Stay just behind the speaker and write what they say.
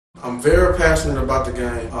I'm very passionate about the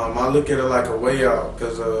game. I look at it like a way out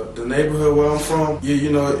because the neighborhood where I'm from,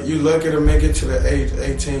 you know, you lucky to make it to the age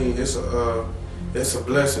 18. It's a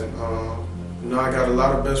blessing. You know, I got a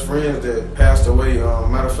lot of best friends that passed away.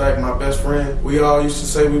 Matter of fact, my best friend, we all used to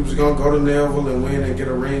say we was gonna go to Neville and win and get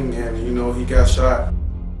a ring, and you know, he got shot.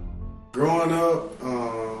 Growing up,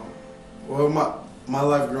 well, my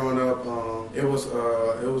life growing up, it was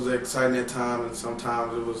an exciting time, and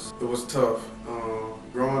sometimes it was tough.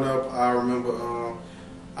 Growing up, I remember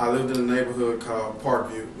I lived in a neighborhood called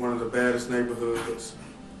Parkview, one of the baddest neighborhoods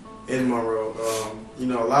in Monroe. You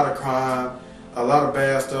know, a lot of crime, a lot of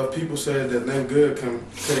bad stuff. People said that nothing good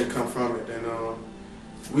couldn't come from it, and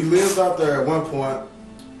we lived out there at one point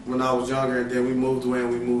when I was younger, and then we moved away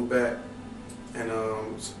and we moved back. And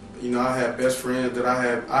you know, I had best friends that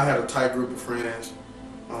I had a tight group of friends.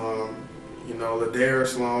 You know,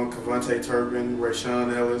 Ladarius Long, Cavante Turpin,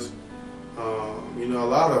 Rayshawn Ellis. You know, a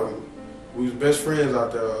lot of them. We was best friends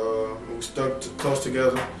out there. We stuck close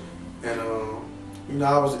together. And you know,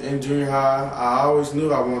 I was in junior high. I always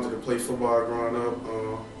knew I wanted to play football growing up.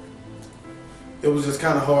 It was just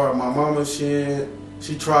kind of hard. My mama, she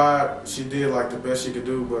tried. She did like the best she could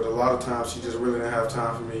do, but a lot of times she just really didn't have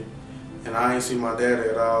time for me. And I ain't seen my dad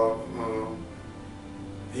at all.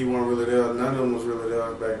 He wasn't really there. None of them was really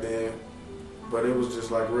there back then. But it was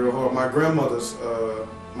just like real hard. My grandmother,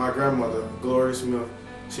 Gloria Smith,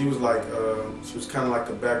 she was like, she was kind of like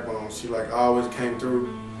the backbone. She like always came through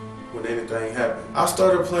when anything happened. I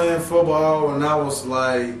started playing football when I was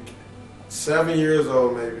like 7 years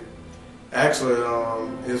old, maybe. Actually,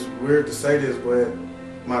 it's weird to say this, but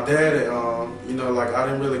my dad, you know, like I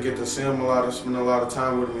didn't really get to see him a lot, spend a lot of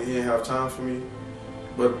time with him, and he didn't have time for me.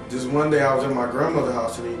 But this one day I was at my grandmother's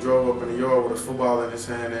house, and he drove up in the yard with a football in his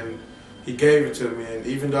hand, and he gave it to me. And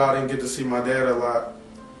even though I didn't get to see my dad a lot,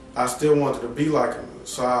 I still wanted to be like him.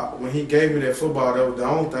 So when he gave me that football, that was the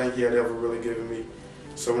only thing he had ever really given me.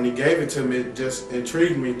 So when he gave it to me, it just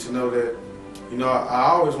intrigued me to know that, you know, I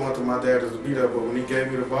always wanted my dad to be there, but when he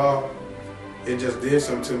gave me the ball, it just did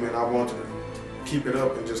something to me, and I wanted to keep it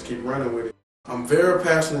up and just keep running with it. I'm very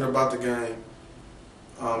passionate about the game.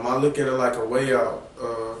 I look at it like a way out,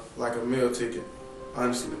 like a meal ticket,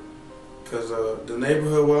 honestly. Because the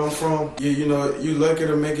neighborhood where I'm from, you know, you lucky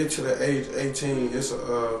to make it to the age 18. It's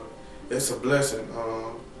a blessing.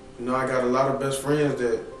 You know, I got a lot of best friends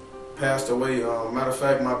that passed away. Matter of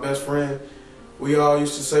fact, my best friend, we all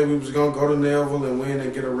used to say we was gonna go to Neville and win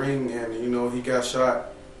and get a ring, and you know, he got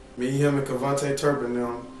shot. Me, him, and Cavante Turpin,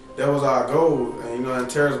 that was our goal. And you know, and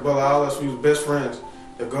Terrence Butler, all us, we was best friends.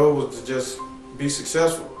 The goal was to just be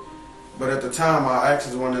successful. But at the time, our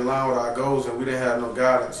actions weren't in line with our goals, and we didn't have no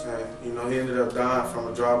guidance. And you know, he ended up dying from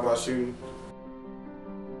a drive-by shooting.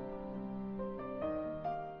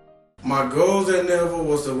 My goals at Neville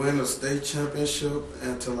was to win a state championship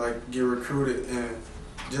and to like get recruited and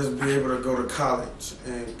just be able to go to college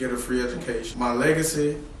and get a free education. My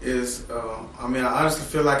legacy is, I mean, I honestly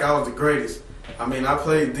feel like I was the greatest. I mean, I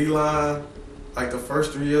played D-line like the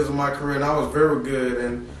first 3 years of my career, and I was very good.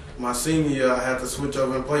 And my senior year, I had to switch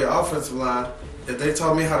over and play offensive line. That they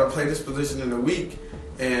taught me how to play this position in a week,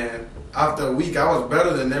 and after a week, I was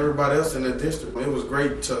better than everybody else in the district. It was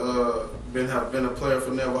great to have been a player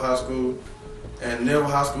for Neville High School, and Neville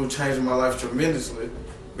High School changed my life tremendously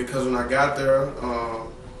because when I got there,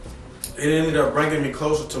 it ended up bringing me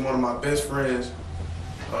closer to one of my best friends.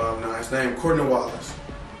 Now his name Courtney Wallace.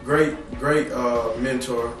 Great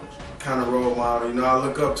mentor, kind of role model. You know, I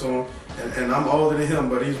look up to him, and I'm older than him,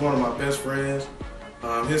 but he's one of my best friends.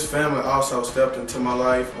 His family also stepped into my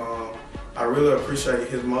life. I really appreciate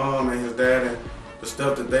his mom and his dad and the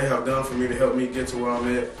stuff that they have done for me to help me get to where I'm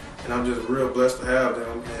at, and I'm just real blessed to have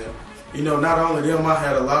them. And you know, not only them, I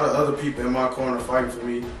had a lot of other people in my corner fighting for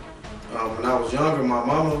me. When I was younger, my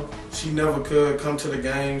mama, she never could come to the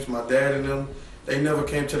games. My dad and them, they never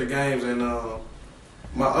came to the games. And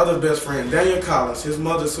my other best friend, Daniel Collins, his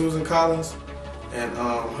mother, Susan Collins, and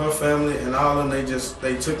her family and all of them,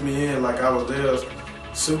 they took me in like I was theirs.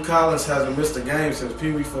 Sue Collins hasn't missed a game since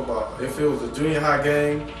Pee Wee football. If it was a junior high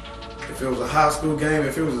game, if it was a high school game,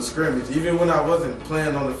 if it was a scrimmage, even when I wasn't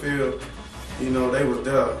playing on the field, you know, they was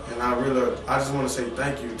there. And I just want to say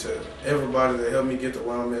thank you to everybody that helped me get to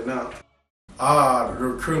where I'm at now. The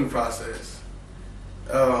recruiting process.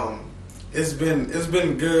 It's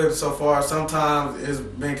been good so far. Sometimes it's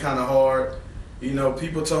been kind of hard. You know,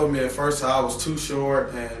 people told me at first how I was too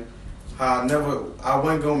short and how I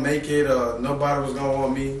wasn't gonna make it, or nobody was gonna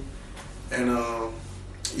want me. And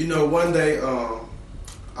you know, one day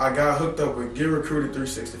I got hooked up with Get Recruited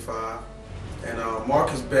 365, and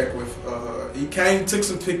Marcus Beckwith, he came, took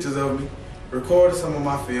some pictures of me, recorded some of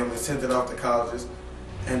my film and sent it off to colleges.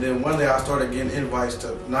 And then one day I started getting invites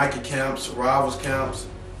to Nike camps, Rivals camps,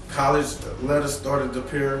 college letters started to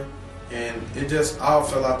appear, and it just all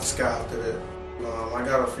fell out the sky after that. I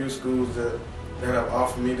got a few schools that have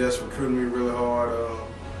offered me, that's recruiting me really hard.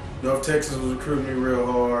 North Texas was recruiting me real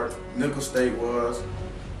hard. Nickel State was.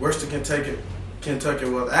 Western Kentucky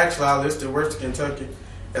was. Actually, I listed Western Kentucky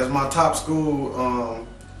as my top school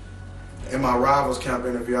in my Rivals camp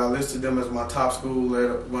interview. I listed them as my top school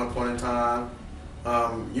at one point in time.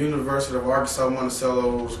 University of Arkansas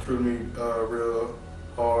Monticello was recruiting me real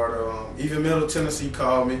hard. Even Middle Tennessee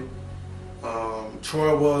called me.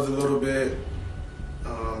 Troy was a little bit.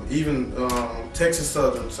 Even Texas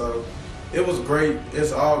Southern. So it was great.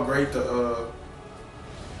 It's all great to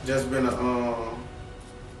just been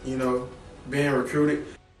being recruited.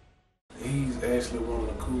 He's actually one of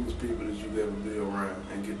the coolest people that you've ever been around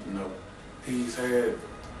and get to know. He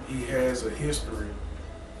has a history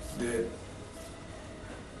that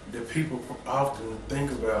people often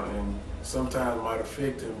think about and sometimes might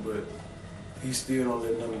affect him, but he still don't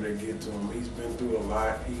let none of that get to him. He's been through a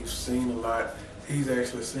lot. He's seen a lot. He's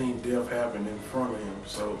actually seen death happen in front of him.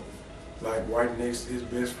 So, like right next, his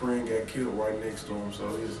best friend got killed right next to him.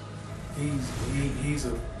 So he's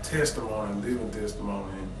a testimony, living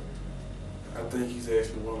testimony. And I think he's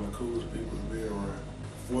actually one of the coolest people to be around.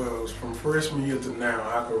 Well, from freshman year to now,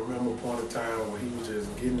 I can remember a point in time where he was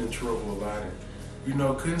just getting in trouble a lot. And,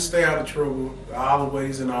 couldn't stay out of trouble,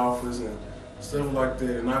 always in office and stuff like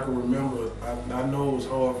that. And I can remember, I know it was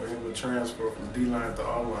hard for him to transfer from D-line to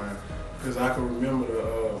O-line, because I can remember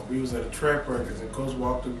we was at a track practice and coach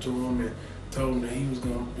walked up to him and told him that he was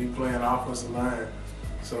going to be playing offensive line.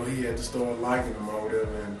 So he had to start liking him or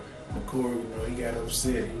whatever. And Mikorri, he got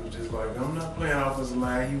upset. He was just like, I'm not playing offensive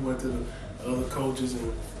line. He went to the other coaches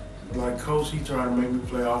and like, coach, he trying to make me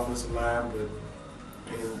play offensive line,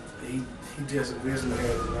 and he just eventually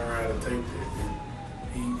had to learn how to take that.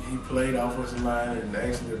 And he played offensive line and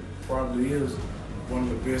actually probably is one of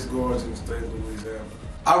the best guards in the state of Louisiana.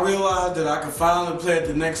 I realized that I could finally play at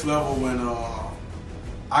the next level when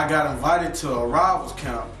I got invited to a Rivals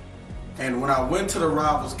camp. And when I went to the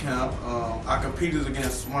Rivals camp, I competed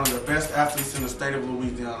against one of the best athletes in the state of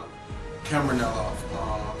Louisiana, Cameron Neloff.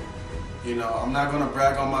 I'm not going to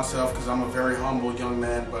brag on myself because I'm a very humble young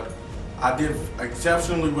man, but I did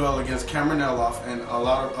exceptionally well against Cameron Neloff and a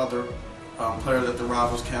lot of other players at the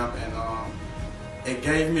Rivals camp. And it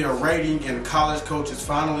gave me a rating, and college coaches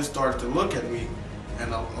finally started to look at me.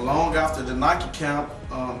 And long after the Nike camp,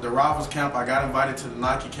 the Rivals camp, I got invited to the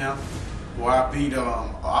Nike camp, where I beat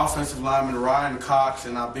offensive lineman Ryan Cox,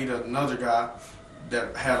 and I beat another guy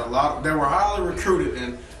that had they were highly recruited.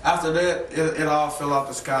 And after that, it all fell out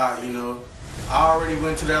the sky, I already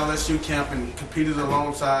went to the LSU camp and competed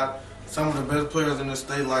alongside some of the best players in the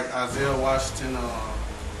state, like Isaiah Washington.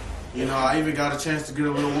 I even got a chance to get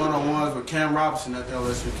a little one-on-ones with Cam Robinson at the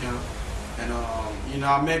LSU camp. And,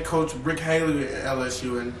 I met Coach Brick Haley at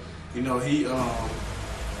LSU, and,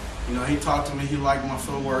 he talked to me, he liked my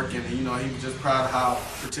footwork, and, he was just proud of how I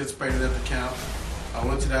participated at the camp. I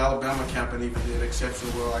went to the Alabama camp and even did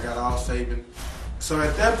exceptionally well. I got all saving. So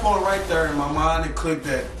at that point right there in my mind, it clicked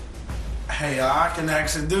that, hey, I can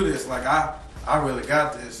actually do this. Like, I really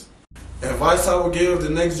got this. Advice I would give the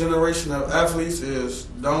next generation of athletes is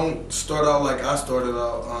don't start out like I started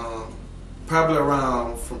out. Probably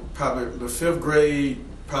from the 5th grade,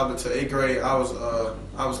 probably to 8th grade, I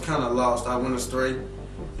was kind of lost. I went astray.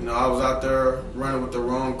 I was out there running with the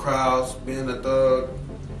wrong crowds, being a thug.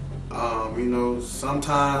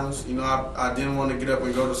 Sometimes, I didn't want to get up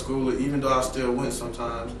and go to school, even though I still went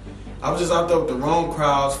sometimes. I was just out there with the wrong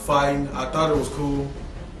crowds, fighting. I thought it was cool,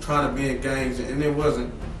 trying to be in gangs, and it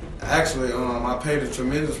wasn't. Actually, I paid a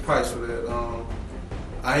tremendous price for that.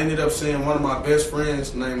 I ended up seeing one of my best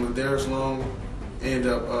friends named Ladarius Long end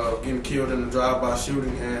up getting killed in a drive-by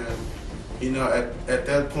shooting, and at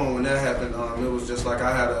that point when that happened, it was just like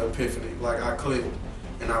I had an epiphany, like I clicked,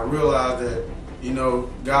 and I realized that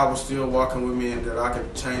God was still walking with me and that I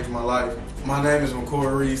could change my life. My name is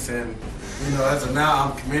Mikorri Reese, and as of now,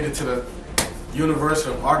 I'm committed to the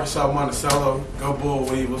University of Arkansas Monticello, go Bull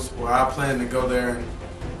Weevils, where I plan to go there and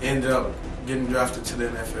end up getting drafted to the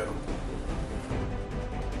NFL.